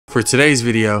For today's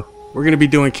video, we're going to be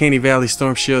doing Canny Valley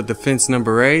Storm Shield Defense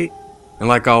number 8. And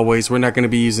like always, we're not going to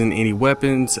be using any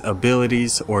weapons,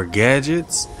 abilities, or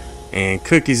gadgets. And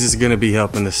Cookies is going to be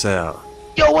helping us out.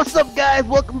 Yo, what's up guys?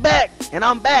 Welcome back. And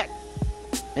I'm back.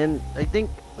 And I think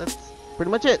that's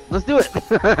pretty much it. Let's do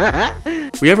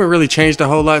it. We haven't really changed a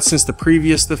whole lot since the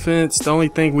previous defense. The only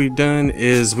thing we've done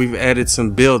is we've added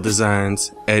some build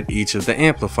designs at each of the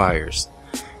amplifiers.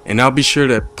 And I'll be sure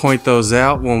to point those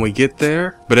out when we get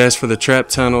there. But as for the trap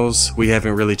tunnels, we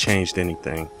haven't really changed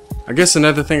anything. I guess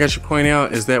another thing I should point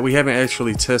out is that we haven't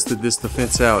actually tested this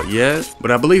defense out yet.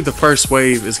 But I believe the first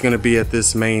wave is going to be at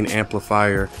this main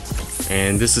amplifier.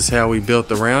 And this is how we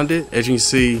built around it. As you can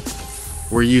see,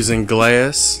 we're using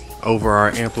glass over our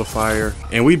amplifier.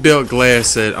 And we built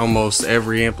glass at almost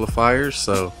every amplifier.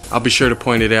 So I'll be sure to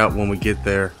point it out when we get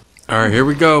there. Alright, here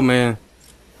we go, man.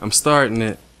 I'm starting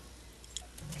it.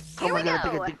 Oh my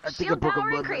god, I think I broke a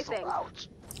blood vessel. Ouch.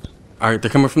 Alright,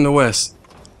 they're coming from the west.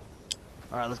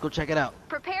 Alright, let's go check it out.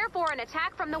 Prepare for an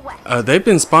attack from the west. They've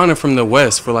been spawning from the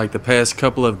west for like the past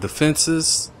couple of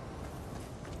defenses.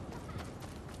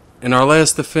 In our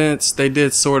last defense, they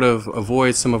did sort of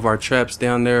avoid some of our traps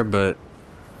down there, but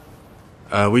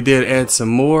we did add some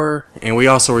more, and we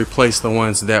also replaced the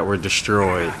ones that were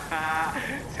destroyed.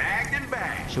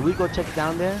 Should we go check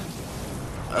down there?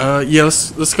 Yeah,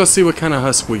 let's go see what kind of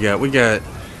husk we got. We got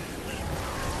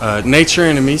nature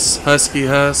enemies, husky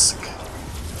husk.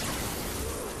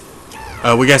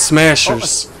 We got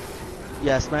smashers. Oh,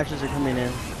 yeah, smashers are coming in.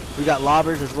 We got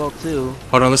lobbers as well too.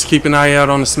 Hold on, let's keep an eye out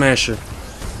on the smasher.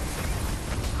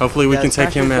 Hopefully we can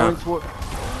take him out.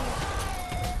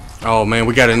 Oh man,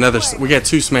 we got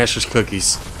two smashers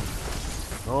cookies.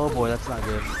 Oh boy, that's not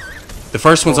good. The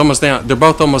first one's almost down. They're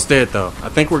both almost dead though. I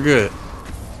think we're good.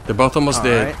 They're both almost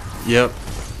dead. Right. Yep.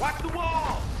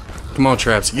 Come on,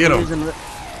 traps, get them.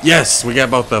 Yes, we got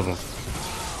both of them.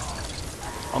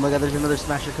 Oh my god, there's another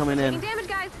smasher coming in. Damage,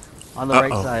 guys. On the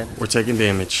right side. We're taking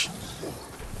damage.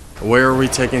 Where are we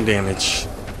taking damage?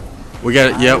 We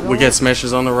got it. Yep, we got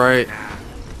smashers on the right.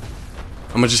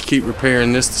 I'm gonna just keep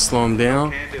repairing this to slow them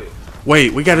down.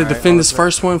 Wait, we gotta defend this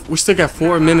first one. We still got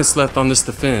 4 minutes left on this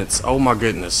defense. Oh my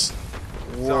goodness.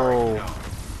 Whoa.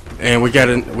 And we got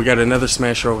another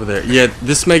smasher over there. Yeah,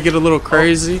 this may get a little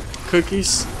crazy,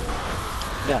 Cookies.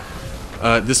 Yeah.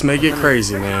 This may get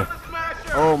crazy, man.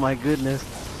 Oh my goodness.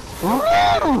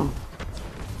 Oh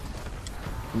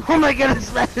my goodness,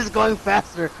 smash is going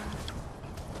faster.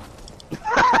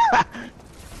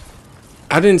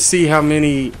 I didn't see how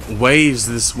many waves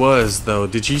this was, though.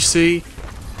 Did you see?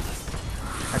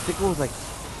 I think it was like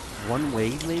 1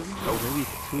 wave, maybe? Maybe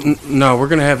 2. No, we're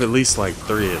gonna have at least like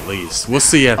 3 at least. We'll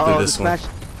see after this one.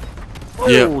 Oh,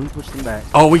 yeah. He pushed him back.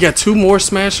 Oh, we got 2 more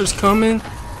smashers coming,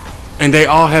 and they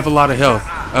all have a lot of health.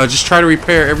 Just try to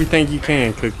repair everything you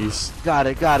can, Cookies. Got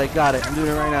it. I'm doing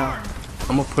it right now.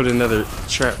 I'm gonna put another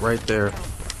trap right there.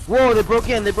 Whoa, they broke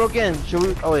in. Should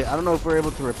we? Oh wait, I don't know if we're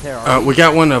able to repair. We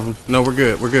got one of them. No, we're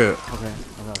good. Okay.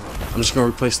 I'm just gonna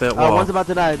replace that wall. One's about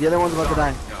to die. The other one's about to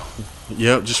die.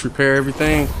 Yep, just repair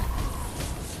everything.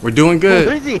 We're doing good.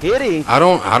 What is he hitting? I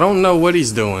don't know what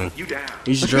he's doing.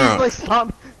 He's drunk.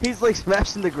 He's like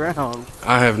smashing the ground.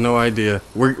 I have no idea.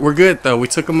 We're good though. We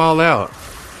took them all out.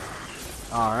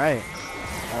 All right.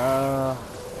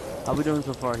 How we doing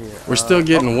so far here? We're still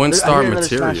getting 1-star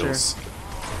materials.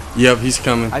 Yep, he's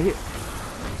coming.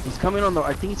 He's coming on the.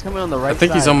 I think he's coming on the right. I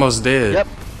think side. he's almost dead. Yep.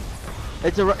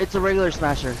 It's a regular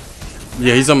smasher.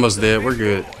 Yeah, he's almost dead. We're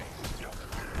good.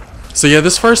 So yeah,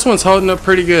 this first one's holding up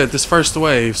pretty good. This first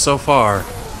wave so far.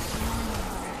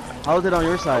 How is it on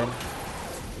your side?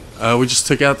 We just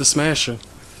took out the smasher.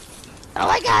 Oh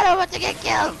my god, I'm about to get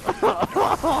killed.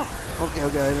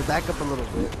 Okay, back up a little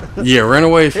bit. Yeah, run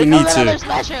away if you need to. Another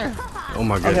smasher. Oh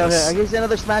my goodness. Okay, I see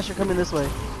another smasher coming this way.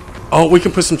 Oh, we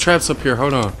can put some traps up here.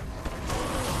 Hold on.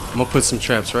 I'm gonna put some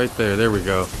traps right there. There we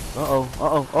go.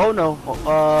 Oh no.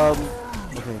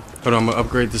 Okay. Hold on, I'm gonna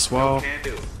upgrade this wall.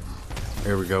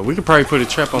 There we go. We could probably put a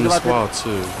trap on this wall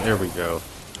too. There we go.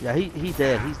 Yeah, he's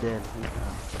dead.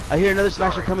 I hear another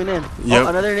smasher coming in. Yep. Oh,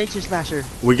 another nature smasher.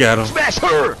 We got him. Smash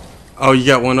her! Oh, you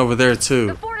got one over there too.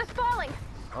 The fort is falling.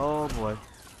 Oh boy.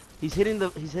 He's hitting the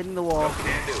wall.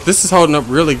 This is holding up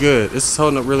really good.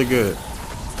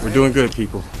 We're doing good,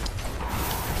 people.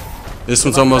 This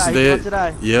one's almost dead.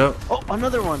 Yep. Oh,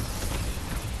 another one.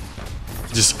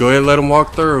 Just go ahead and let him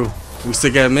walk through. We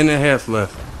still got a minute and a half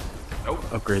left.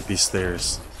 Upgrade these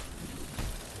stairs.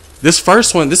 This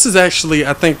first one, this is actually,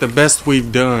 I think, the best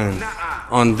we've done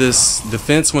on this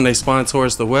defense when they spawn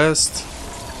towards the west.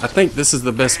 I think this is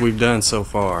the best we've done so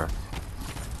far.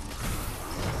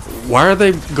 Why are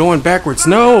they going backwards?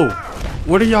 No!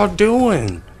 What are y'all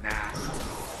doing?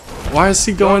 Why is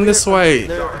he going this way?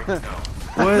 I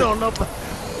don't know, but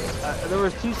there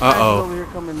was 2 smashes over here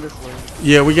coming this way.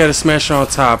 Yeah, we got to smash on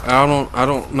top. I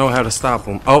don't know how to stop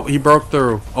him. Oh, he broke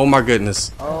through. Oh my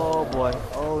goodness. Oh boy.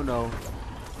 Oh no.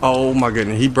 Oh my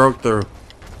goodness, he broke through.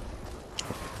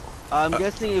 I'm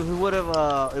guessing if we would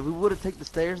have taken the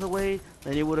stairs away,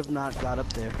 then he would have not got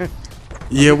up there.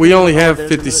 Yeah, we only have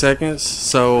 50 seconds,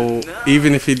 so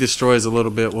even if he destroys a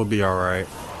little bit, we'll be all right.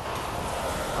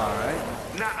 All right.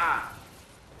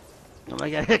 Oh my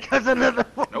God! Here comes another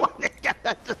one.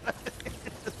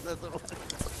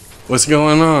 What's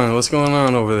going on? What's going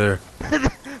on over there?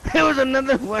 There was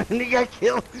another one, and he got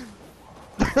killed.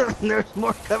 There's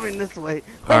more coming this way.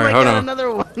 Oh all right, my hold God, on.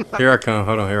 another one. Here I come.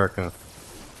 Hold on. Here I come.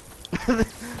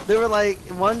 They were like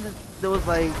there was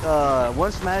like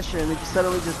one smasher, and it just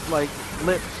suddenly just like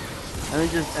flipped, and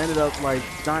it just ended up like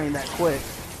dying that quick.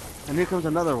 And here comes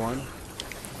another one.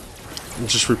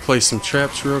 Just replace some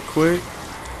traps real quick.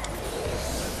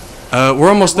 We're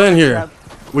almost done here.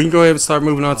 We can go ahead and start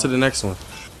moving on to the next one.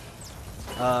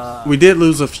 We did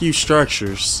lose a few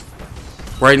structures.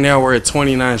 Right now we're at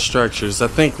 29 structures. I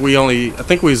think we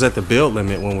was at the build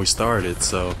limit when we started,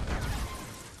 so.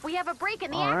 We have a break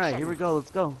in the All right, action. here we go.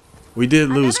 Let's go. We did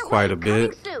lose Another quite a wave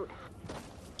bit. coming soon.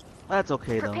 That's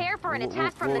okay though. Prepare for an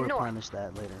attack from the we'll north. replenish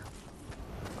that later.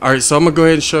 All right, so I'm gonna go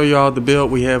ahead and show y'all the build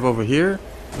we have over here.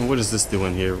 And what is this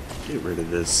doing here? Get rid of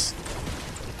this.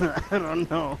 I don't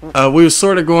know. We were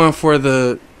sort of going for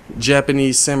the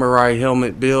Japanese samurai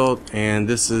helmet build, and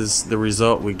this is the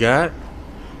result we got.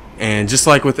 And just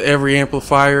like with every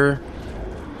amplifier,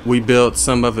 we built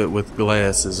some of it with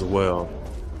glass as well.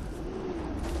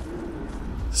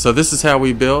 So this is how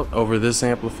we built over this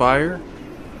amplifier.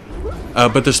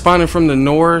 But they're spawning from the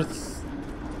north,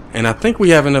 and I think we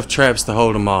have enough traps to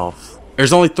hold them off.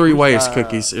 There's only 3 waves,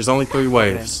 Cookies. There's only 3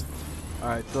 waves. All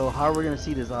right, so how are we gonna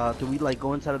see this? Do we like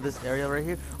go inside of this area right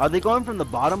here? Are they going from the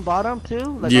bottom too?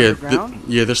 Like Yeah, underground?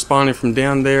 yeah, they're spawning from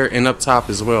down there and up top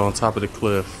as well, on top of the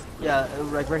cliff. Yeah,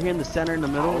 like right here in the center, in the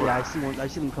middle. Yeah, I see one. I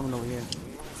see them coming over here.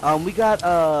 We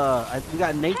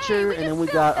got nature, and then we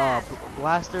got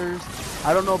blasters.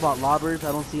 I don't know about lobbers.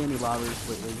 I don't see any lobbers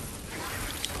lately.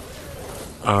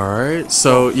 All right,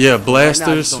 so yeah, Right now, I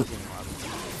blasters. just don't see any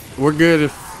lobbers. We're good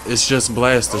if it's just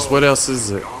blasters. What else is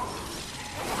it?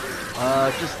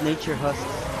 Just nature husks.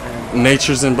 And,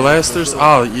 Natures and blasters.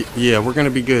 Oh, yeah, we're gonna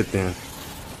be good then.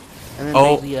 and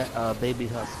then baby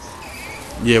husks.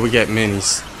 Yeah, we got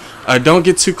minis. Don't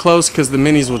get too close because the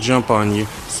minis will jump on you.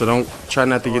 So don't try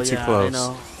not to get too close. I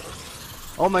know.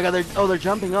 Oh my God, they're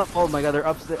jumping up. Oh my God, they're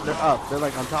up. They're up. They're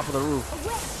like on top of the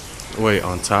roof. Wait,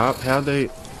 on top? How they?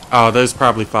 Oh, they're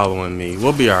probably following me.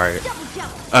 We'll be all right.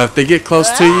 If they get close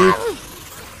to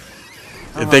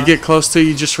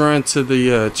you, just run to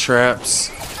the traps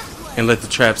and let the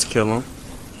traps kill them.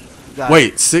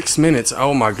 Wait, 6 minutes.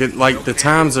 Oh my god! Like the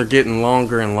times are getting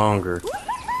longer and longer.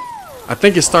 I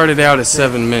think it started out at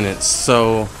 7 minutes.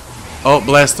 So, oh,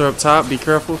 blaster up top. Be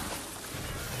careful.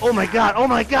 Oh my God! Oh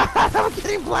my God! I'm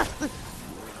getting blasted.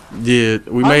 Yeah,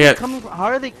 we may have. How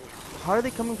are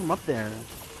they coming from up there?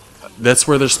 That's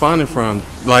where they're spawning from.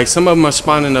 Like some of them are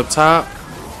spawning up top,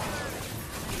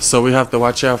 so we have to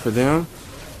watch out for them.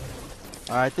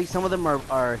 I think some of them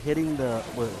are hitting the.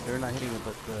 Well, they're not hitting it,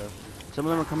 but some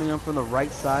of them are coming in from the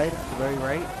right side, the very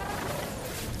right.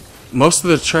 Most of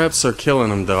the traps are killing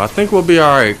them though. I think we'll be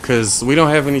alright because we don't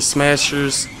have any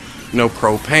smashers, no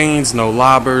propanes, no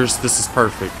lobbers. This is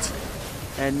perfect.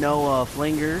 And no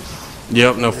flingers.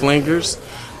 Yep, no flingers.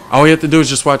 All we have to do is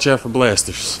just watch out for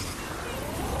blasters.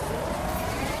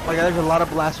 Oh my God, there's a lot of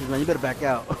blasters, man. You better back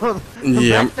out.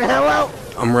 Yeah, Back the hell out.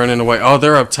 I'm running away. Oh,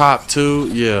 they're up top too.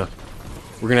 Yeah,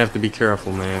 we're gonna have to be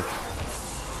careful, man.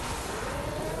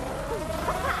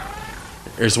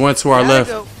 There's one to our left.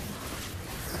 Go.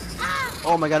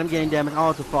 Oh my God, I'm getting damaged.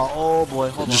 Oh, it's a fall. Oh boy,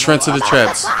 hold on. Just run to the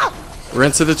traps.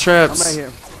 Run to the I'm traps. right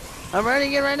here. I'm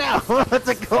running in right now.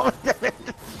 Let's go.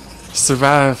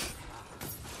 Survive.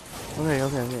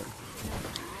 Okay.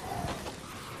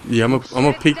 Yeah, I'm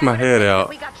gonna peek my head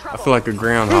out. I feel like a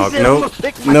groundhog. He said, Nope. "I'm gonna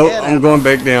pick my Nope. head I'm out." going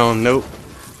back down. Nope.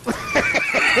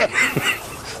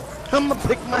 I'm gonna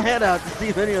pick my head out to see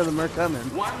if any of them are coming.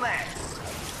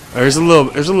 There's a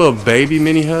little baby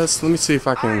mini husk. Let me see if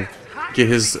I can get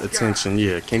his attention.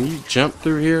 Yeah, can you jump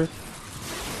through here?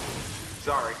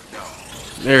 Sorry, no.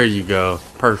 There you go.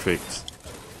 Perfect.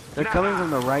 They're coming from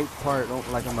the right part,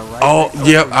 like on the right. Oh, right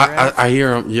yep. over here. I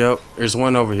hear him. Yep. There's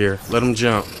one over here. Let him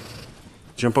jump.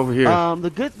 Jump over here. The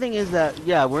good thing is that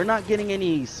we're not getting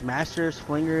any smashers,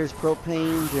 flingers,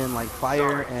 propanes, and like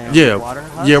fire and water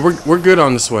husks. Yeah, we're good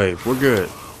on this wave. We're good.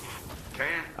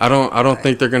 I don't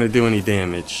think they're gonna do any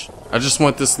damage. I just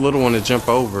want this little one to jump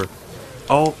over.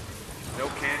 Oh. No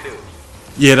can do.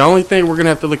 Yeah, the only thing we're gonna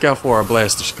have to look out for are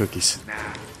blasters, Cookies. Nah.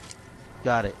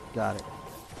 Got it. Got it.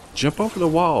 Jump over the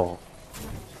wall.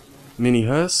 Mini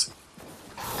Husk.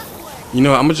 You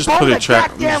know, I'm gonna just put a trap.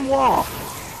 Goddamn wall.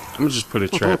 I'm gonna just put a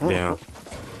trap down.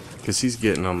 Cause he's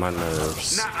getting on my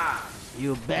nerves. Nuh-uh.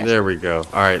 You bet. There we go.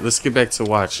 Alright, let's get back to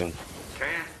watching.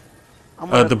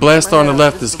 Can. The blaster on the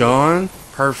left is gone.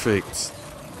 Perfect.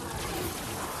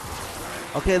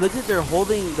 Okay, look at they're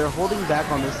holding back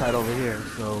on this side over here.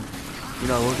 So, you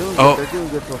know, we're doing good. Oh. They're doing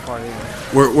good so far here.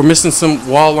 We're missing some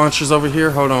wall launchers over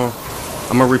here. Hold on.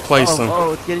 I'm gonna replace them.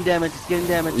 Oh, it's getting damaged. It's getting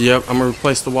damaged. Yep, I'm gonna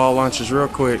replace the wall launchers real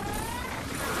quick.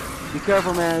 Be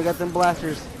careful, man. We got them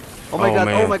blasters. Oh my god.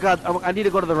 Man. Oh my god. I need to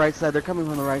go to the right side. They're coming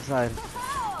from the right side.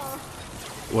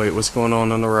 Wait, what's going on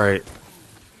the right?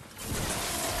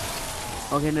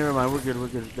 Okay, never mind. We're good. We're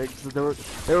good.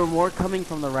 There were more coming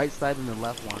from the right side than the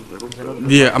left one.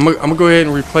 Yeah, I'm gonna go ahead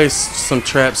and replace some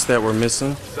traps that we're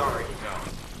missing Sorry,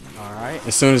 no. All right.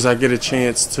 as soon as I get a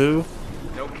chance to.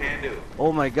 No can do.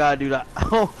 Oh my god, dude.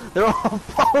 Oh, they're all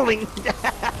falling down.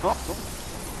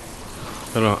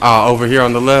 Hold on. Ah, over here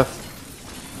on the left.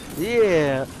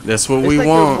 Yeah. That's what It's we like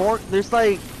want. There's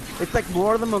like, it's like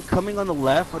more of them are coming on the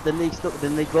left, but then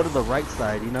they go to the right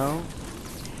side. You know.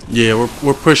 Yeah,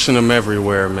 we're pushing them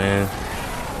everywhere, man.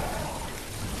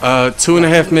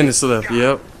 2.5 minutes left.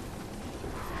 Yep.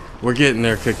 We're getting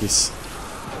there, Cookies.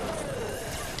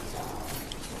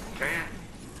 Can.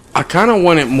 I kind of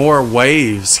wanted more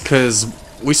waves because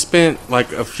we spent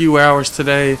like a few hours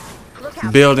today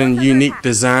building unique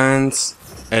designs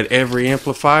at every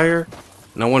amplifier,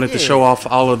 and I wanted to show off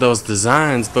all of those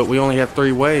designs, but we only have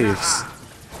 3 waves,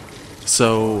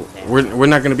 so we're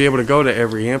not going to be able to go to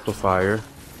every amplifier.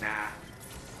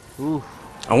 Nah. Ooh.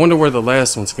 I wonder where the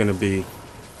last one's going to be.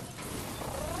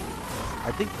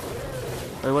 I think.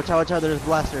 Wait, watch out! There's a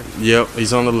blaster. Yep,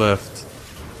 he's on the left.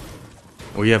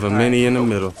 We have a mini in the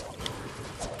middle.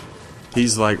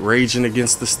 He's like raging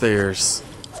against the stairs.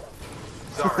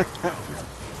 Sorry.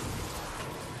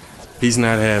 He's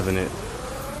not having it.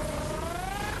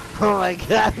 Oh my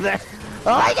god!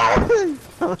 Oh my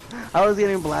god! I was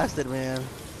getting blasted, man.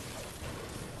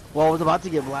 Well, I was about to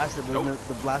get blasted, but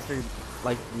the blaster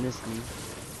like missed me.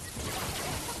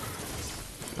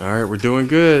 Alright, we're doing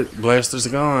good. Blasters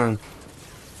are gone.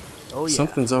 Oh yeah.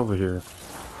 Something's over here.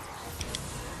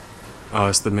 Oh,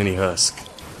 it's the mini husk.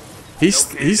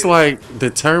 He's like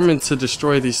determined to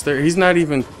destroy these stairs. He's not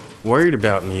even worried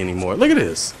about me anymore. Look at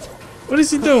this. What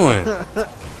is he doing?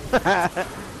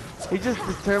 He's just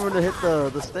determined to hit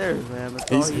the stairs, man.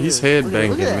 That's all he He's is. headbanging,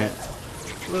 Look at man.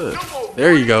 that. Look.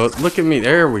 There you go. Look at me.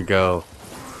 There we go.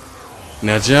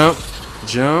 Now jump.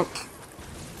 Jump.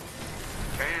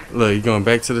 Look, you're going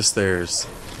back to the stairs.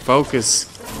 Focus.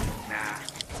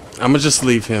 I'm gonna just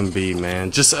leave him be,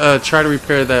 man. Just try to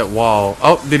repair that wall.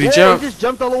 Oh, did he jump? He just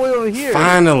jumped all the way over here.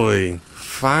 Finally.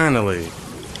 Finally.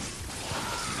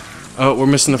 Oh, we're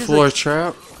missing the He's floor like-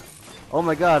 trap. Oh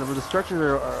my god, the structures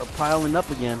are piling up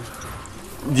again.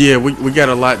 Yeah, we got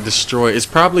a lot destroyed. It's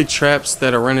probably traps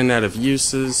that are running out of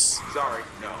uses. Sorry,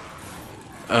 no.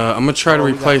 I'm gonna try to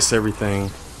we got- replace everything.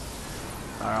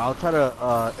 Alright, I'll try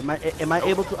to. Am I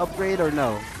able to upgrade or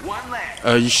no? One left.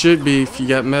 You should be if you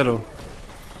got metal.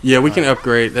 Yeah, we can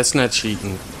upgrade. That's not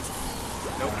cheating.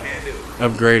 No can do.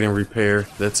 Upgrade and repair.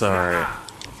 That's alright.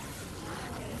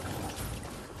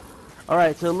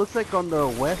 Alright, so it looks like on the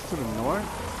west to the north,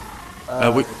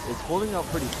 it's holding up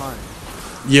pretty fine.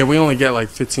 Yeah, we only got like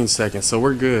 15 seconds, so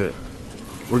we're good.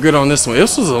 We're good on this one.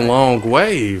 This was a long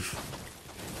wave.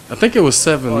 I think it was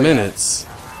 7 minutes.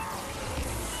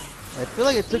 I feel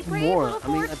like it took Keep reading, more. little I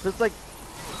mean, Ford. it's like,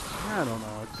 I don't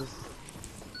know. It's just.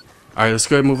 Alright, let's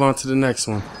go ahead and move on to the next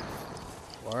one.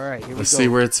 Alright, here Let's we go. see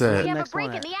where it's We at. have a Next break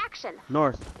one in at? the action.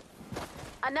 North.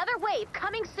 Another wave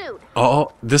coming soon.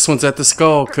 Oh, this one's at the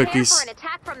skull, Prepare Cookies. for an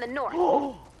attack from the north.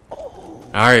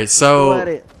 Alright, Go so at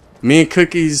it. me and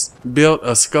Cookies built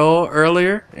a skull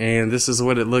earlier, and this is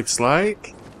what it looks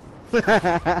like.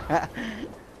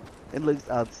 It looks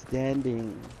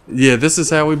outstanding. Yeah, this is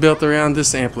how we built around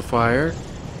this amplifier.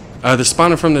 They're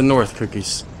spawning from the north,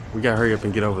 Cookies. We gotta hurry up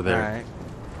and get over there. Alright.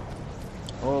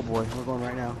 Oh boy, we're going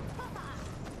right now.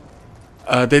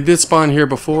 They did spawn here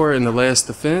before in the last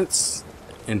defense,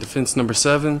 in defense number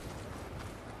 7.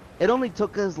 It only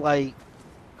took us like,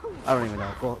 I don't even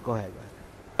know. Go ahead.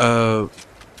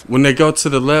 When they go to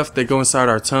the left, they go inside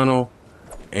our tunnel,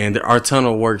 and our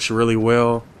tunnel works really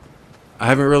well. I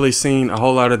haven't really seen a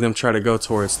whole lot of them try to go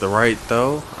towards the right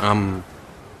though.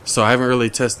 So I haven't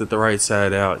really tested the right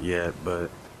side out yet,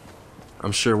 but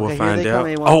I'm sure we'll Okay, here find they out.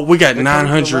 come, A1. Oh, we got They're coming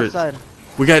from the 900. left side.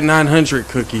 We got 900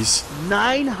 cookies.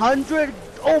 900?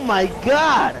 Oh my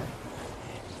god!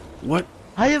 What?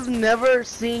 I have never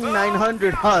seen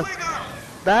 900 husks.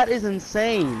 That is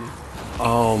insane.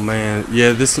 Oh man,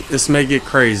 yeah. This may get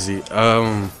crazy.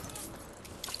 Yeah.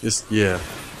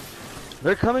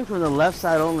 They're coming from the left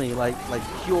side only, like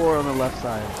pure on the left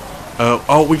side.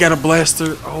 Oh, we got a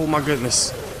blaster. Oh my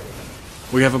goodness.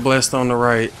 We have a blaster on the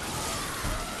right.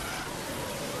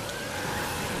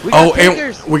 We got Oh,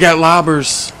 takers. and we got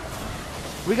lobbers.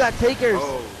 We got takers.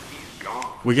 Oh, he's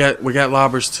gone. We got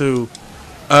lobbers too.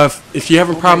 If you have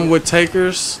a problem with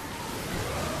takers,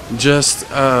 just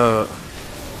Oh,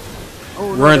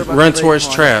 no, they're about to run break towards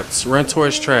one. traps. Run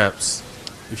towards traps.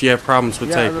 If you have problems with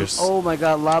Yeah, takers. oh my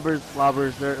god, lobbers,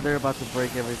 they're about to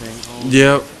break everything. Oh.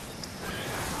 Yep.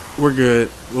 We're good.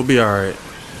 We'll be all right.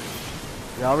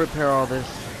 Yeah, I'll repair all this.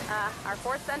 Our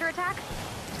fort's under attack?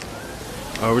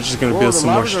 We're just gonna Whoa, build the some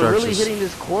more lobbers are really structures. hitting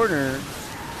this corner.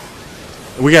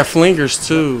 We got flingers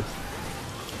too.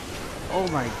 Oh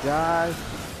my god.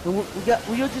 And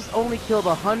we just only killed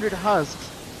 100 husks,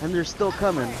 and they're still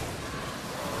coming.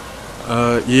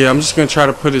 Yeah, I'm just gonna try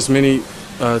to put as many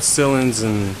ceilings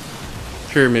and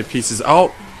pyramid pieces.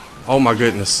 Oh my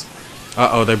goodness.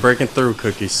 Uh-oh, they're breaking through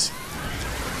cookies.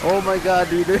 Oh my god,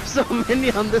 dude, there's so many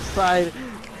on this side.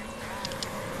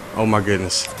 Oh my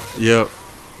goodness. Yep.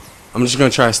 I'm just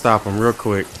gonna try to stop them real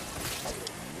quick.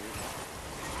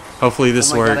 Hopefully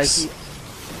this Oh my god, works.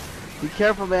 be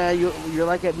careful, man. You're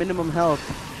like at minimum health.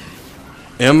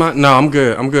 Am I? No, I'm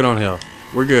good. I'm good on health.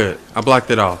 We're good. I blocked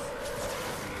it off.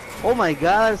 Oh my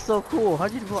god, that's so cool.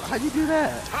 How'd you do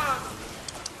that?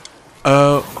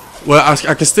 Well, I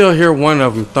can still hear one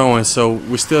of them throwing, so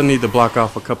we still need to block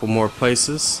off a couple more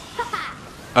places.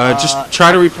 Just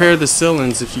try to repair the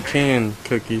ceilings if you can,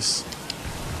 cookies.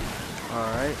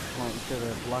 Alright, hold on, I'm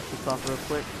gonna block this off real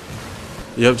quick.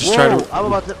 Yep, just Whoa, try to. I'm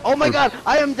about to. Oh my god,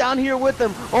 I am down here with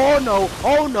them. Oh no,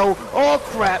 oh no, oh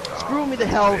crap. Screw me to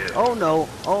hell. Oh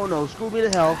no, screw me to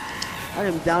hell. I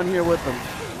am down here with them.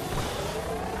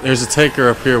 There's a taker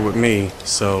up here with me,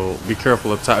 so be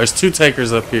careful up top. There's two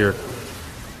takers up here.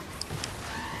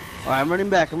 Alright, I'm running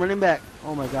back.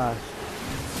 Oh my gosh.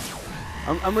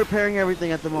 I'm repairing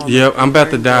everything at the moment. Yep, I'm about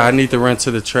to Repairing die. I stuff. need to run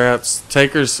to the traps.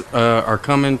 Takers are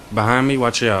coming behind me.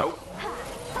 Watch out.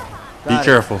 Be Got it.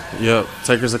 careful. Yep,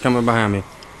 takers are coming behind me.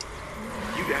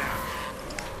 You down.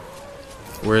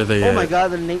 Where are they Oh at? my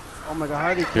god, oh my god, how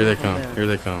are they Here they coming come. from Here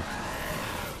they come.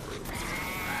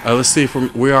 Let's see if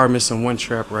we are missing one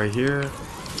trap right here. there?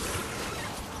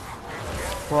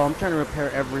 Well, I'm trying to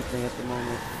repair everything at the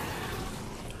moment.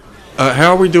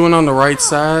 How are we doing on the right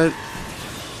side?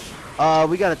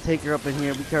 We got a taker up in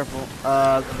here. Be careful.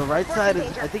 The right side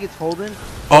is, I think it's holding.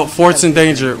 Oh, fort's in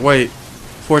danger. Wait,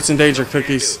 fort's in danger.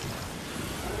 Cookies.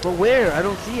 But where? I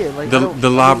don't see it. Like The I don't-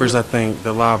 lobbers, I think.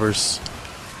 The lobbers.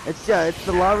 It's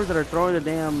the lobbers that are throwing the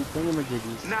damn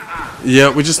thingamajiggies. Nuh-uh. Yeah,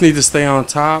 we just need to stay on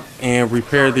top and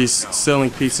repair these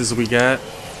ceiling pieces we got.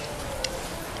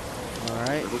 All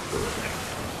right.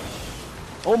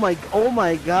 Oh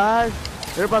my gosh!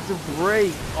 They're about to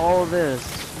break all of this.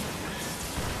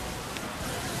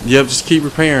 Yep, just keep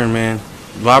repairing, man.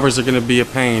 Lobbers are gonna be a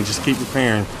pain. Just keep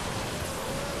repairing.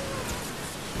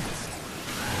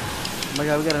 Oh my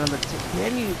god, we got another.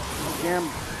 Can you damn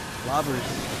lobbers?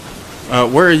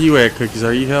 Where are you at, Cookies?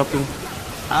 Are you helping?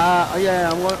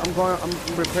 Yeah,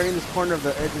 I'm repairing this corner of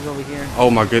the edges over here. Oh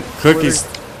my good Cookies.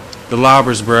 The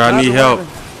lobbers, bro. I How's need the help.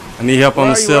 lobbers? I need help Where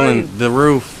on the are you? ceiling, the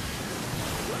roof.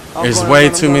 I'm There's going, way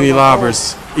I'm too going, many I'm going.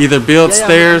 lobbers. Either build Yeah, yeah,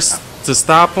 stairs to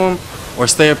stop them, or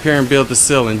stay up here and build the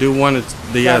ceiling. Do one or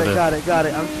the Got other.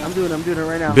 it. I'm doing it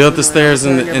right now. Build I'm the doing it right now. stairs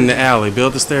I'm in repairing the everything. alley.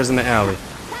 Build the stairs in the alley.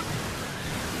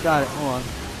 Got it. Hold on.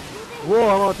 Whoa,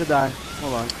 I'm about to die.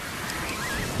 Hold on.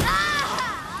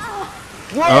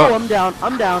 Whoa, Oh. I'm down.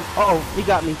 Uh-oh, he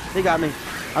got me. They got me.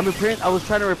 I was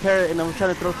trying to repair it, and I was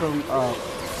trying to throw some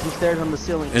stairs on the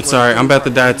ceiling. It's alright. I'm about to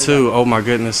die too. Oh my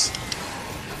goodness.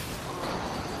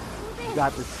 You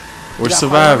got this. We're We got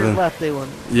surviving. 500 left, A1.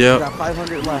 Yep. We got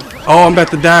 500 left. Oh, I'm about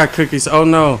to die, Cookies. Oh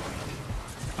no.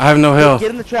 I have no health.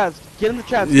 Get in the traps. Get in the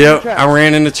traps. Yep, I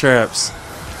ran into traps.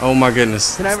 Oh my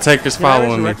goodness. Takers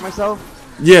following me. Resurrect myself?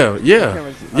 Yeah.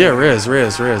 Okay.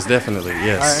 Res, definitely,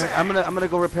 yes. Alright, I'm gonna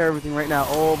go repair everything right now.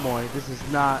 Oh boy, this is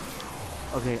not.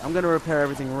 Okay, I'm gonna repair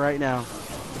everything right now.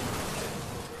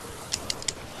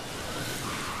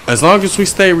 As long as we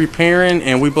stay repairing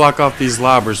and we block off these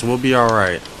lobbers, we'll be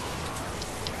alright.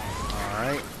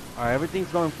 Alright, everything's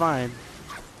going fine.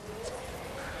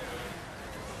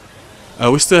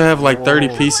 We still have like 30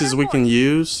 Whoa. pieces we can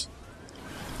use.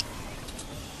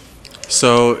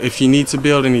 So if you need to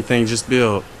build anything, just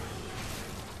build.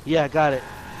 Yeah, got it.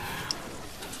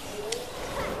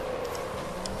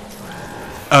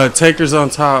 Takers on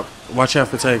top. Watch out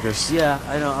for takers. Yeah,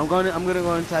 I know. I'm gonna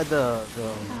go inside the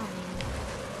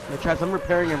traps. I'm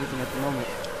repairing everything at the moment.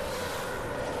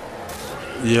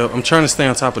 Yep, I'm trying to stay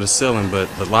on top of the ceiling, but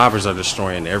the lobbers are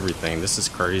destroying everything. This is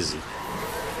crazy.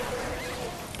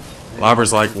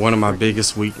 Lobber's like one of my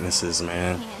biggest weaknesses,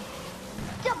 man.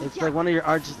 It's like one of your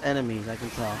archest enemies, I can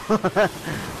tell. Alright,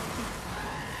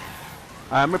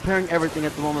 I'm repairing everything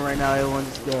at the moment right now.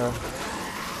 Everyone's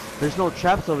there's no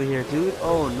traps over here, dude.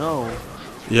 Oh no.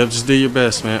 Yep, just do your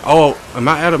best, man. Oh, am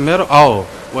I out of metal? Oh,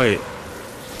 wait.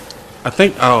 I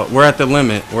think we're at the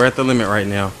limit. We're at the limit right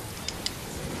now.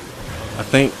 I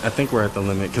think we're at the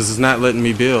limit because it's not letting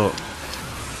me build.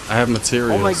 I have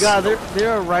materials. Oh my god,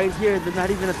 they're right here. They're not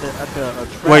even at the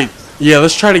traps. Wait, yeah,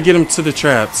 let's try to get them to the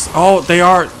traps. Oh, they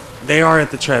are at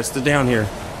the traps. They're down here.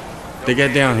 They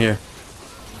got down here.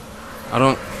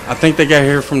 I think they got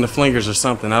here from the flingers or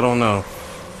something. I don't know.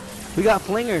 We got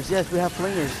flingers. Yes, we have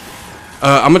flingers.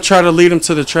 I'm gonna try to lead them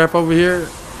to the trap over here.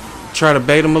 Try to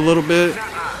bait them a little bit.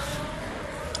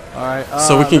 All right.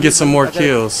 So we can get some more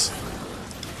kills.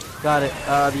 Got it.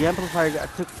 The amplifier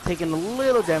taking a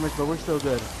little damage, but we're still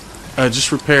good.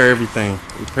 Just repair everything.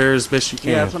 Repair as best you can.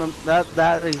 Yeah,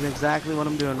 that is exactly what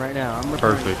I'm doing right now. I'm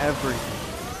repairing everything.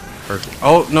 Perfect.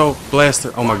 Oh no,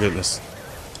 blaster! Oh my goodness.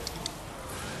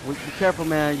 Be careful,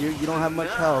 man. You don't have much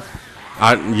health.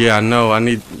 Yeah, I know. I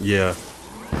need. Yeah.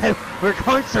 We're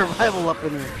going survival up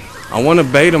in here. I want to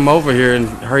bait them over here and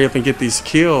hurry up and get these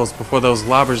kills before those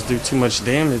lobbers do too much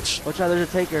damage. Watch out, there's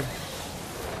a taker.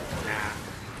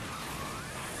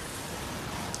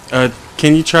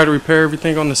 Can you try to repair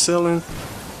everything on the ceiling?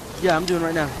 Yeah, I'm doing it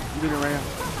right now.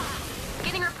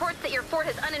 Getting reports that your fort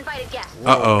has uninvited guests.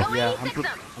 Uh-oh. Yeah,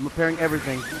 I'm repairing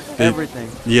everything.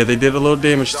 Yeah, they did a little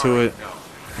damage to it.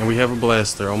 And we have a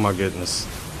blaster. Oh my goodness.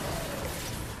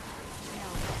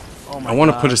 Oh my I want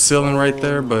to God. put a ceiling right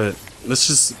there, but let's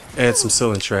just add some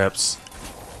ceiling traps.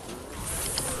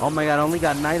 Oh my god, I only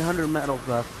got 900 metal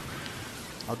left.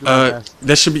 I'll do my best.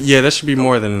 That should be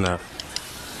more than enough.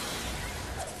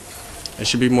 It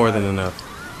should be more than enough.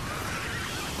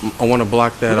 I want to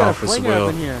block that off as well.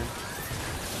 Up in here.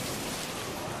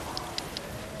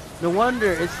 No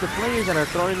wonder it's the flingers that are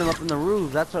throwing them up in the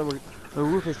roof. That's why the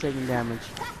roof is taking damage.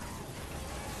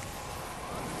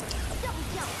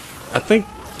 I think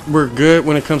we're good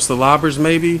when it comes to lobbers,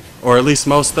 maybe, or at least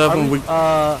most of them. We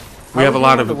have a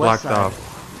lot of it blocked off.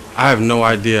 I have no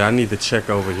idea. I need to check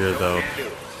over here though.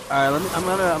 All right, I'm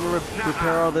gonna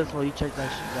repair all this while you check that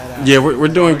out. Yeah, we're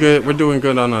doing good. We're doing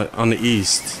good on the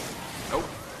east,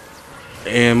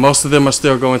 and most of them are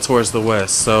still going towards the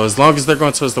west. So as long as they're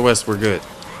going towards the west, we're good.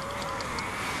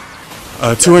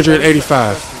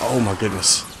 285. Oh my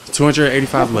goodness.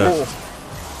 285 left.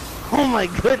 Oh my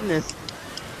goodness.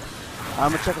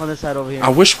 I'm gonna check on this side over here. I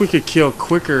wish we could kill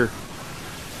quicker.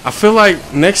 I feel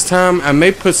like next time I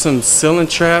may put some ceiling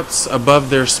traps above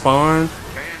their spawn,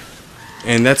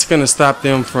 and that's gonna stop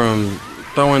them from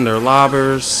throwing their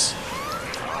lobbers.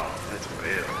 That's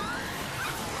fair.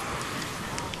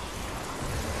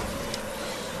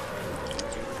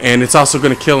 And it's also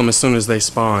gonna kill them as soon as they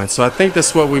spawn. So I think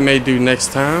that's what we may do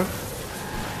next time.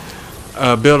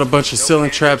 Build a bunch of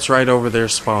ceiling traps right over their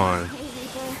spawn.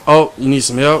 Oh, you need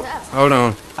some help? Hold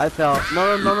on. I fell.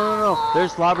 No.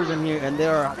 There's lobbers in here, and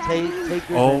there are takers.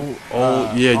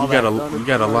 Yeah, you got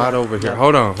a lot over here.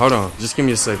 Hold on. Just give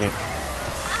me a second.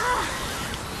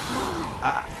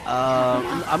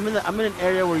 I'm in an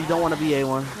area where you don't want to be,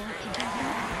 A1.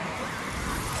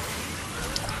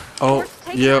 Oh,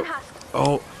 yep.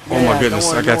 Oh my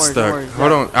goodness, I got stuck. worry.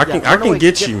 Hold on, I can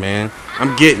get you, man.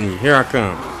 I'm getting you. Here I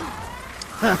come.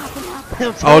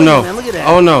 Oh no. Man, look at that.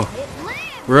 Oh no.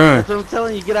 Run. That's what I'm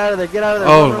telling you. Get out of there. Get out of there.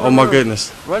 Oh my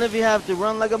goodness. Run if you have to.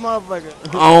 Run like a motherfucker.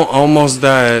 Oh, almost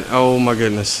died. Oh my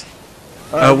goodness.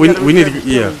 We need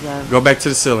to go back to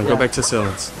the ceiling. Go back to the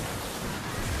ceilings.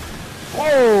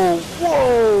 Whoa.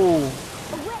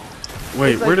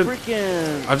 Wait, It's where did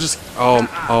freaking... I just?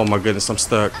 Oh my goodness, I'm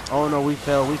stuck. Oh no, we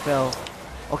fell.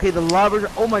 Okay, the lobbers.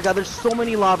 Oh my god, there's so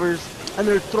many lobbers, and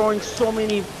they're throwing so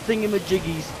many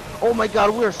thingamajiggies. Oh my god,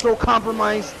 we are so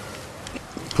compromised.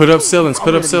 Put up ceilings.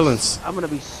 Put up ceilings. I'm gonna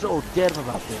be so dead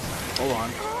about this. Hold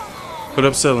on. Put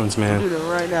up ceilings, I'm man. doing it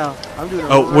right now.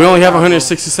 Oh, we only have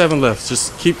 167 left.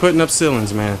 Just keep putting up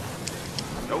ceilings, man.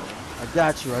 I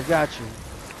got you.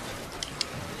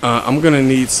 I'm gonna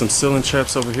need some ceiling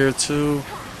traps over here too.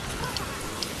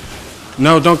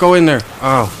 No, don't go in there.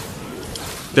 Oh,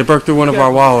 they broke through one of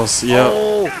our walls. Yep.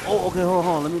 Oh, okay, hold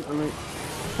on. Let me.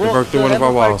 We broke through one of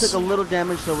our walls. Took a little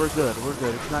damage, so we're good. We're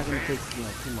good. It's not gonna take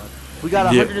too much. We got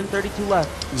 132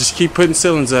 left. Just keep putting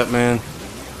ceilings up, man.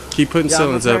 Keep putting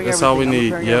ceilings up. That's all we need.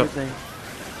 Yep.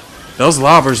 Those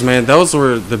lobbers, man. Those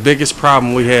were the biggest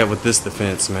problem we had with this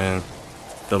defense, man.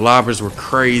 The lobbers were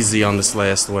crazy on this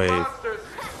last wave.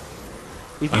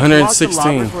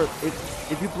 116.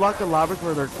 If you block the lobbers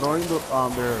where they're throwing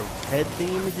their head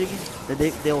thingy-majiggies, then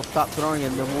they will stop throwing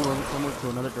and they'll move to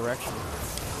another direction.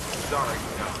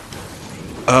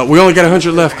 We only got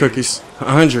 100 left, Cookies.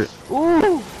 100.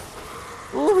 Ooh.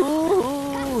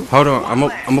 Ooh. Hold on. I'm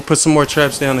gonna put some more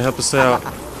traps down to help us out.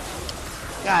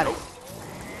 Got it.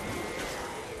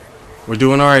 We're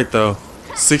doing all right though.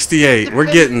 68. We're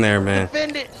getting there, man.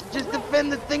 Defend it. Just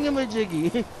defend the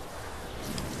thingamajiggy.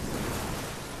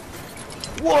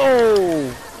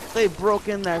 Whoa! They broke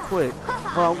in that quick.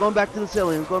 Oh, I'm going back to the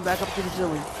ceiling. I'm going back up to the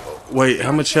ceiling. Wait,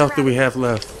 how much health do we have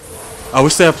left? Oh, we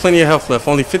still have plenty of health left.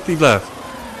 Only 50 left.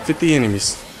 50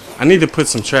 enemies. I need to put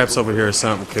some traps over here or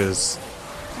something because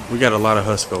we got a lot of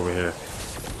husk over here.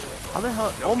 How the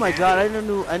hell? Oh my God! I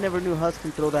never knew Husk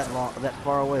can throw that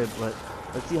far away. But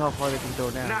let's see how far they can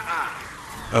throw down.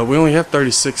 We only have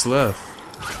 36 left.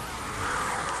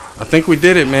 I think we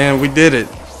did it, man. We did it.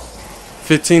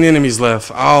 15 enemies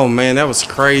left. Oh man, that was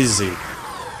crazy.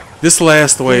 This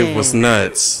last wave was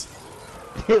nuts.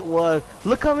 It was.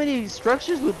 Look how many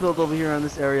structures we built over here on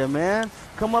this area, man.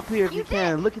 Come up here if you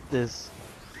can. Look at this.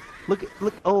 Look.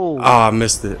 Oh. Oh, I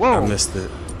missed it. Whoa. I missed it.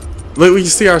 Look, we can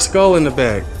see our skull in the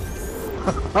back.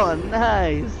 Oh,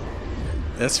 nice.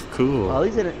 That's cool. Well,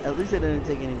 at least it didn't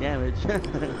take any damage.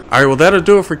 Alright, well that'll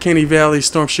do it for Canny Valley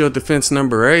Storm Shield Defense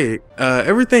number 8.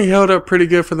 Everything held up pretty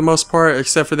good for the most part,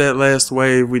 except for that last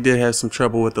wave. We did have some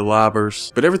trouble with the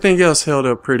lobbers, but everything else held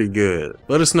up pretty good.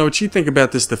 Let us know what you think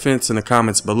about this defense in the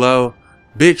comments below.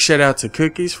 Big shout out to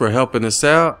Cookies for helping us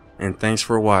out, and thanks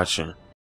for watching.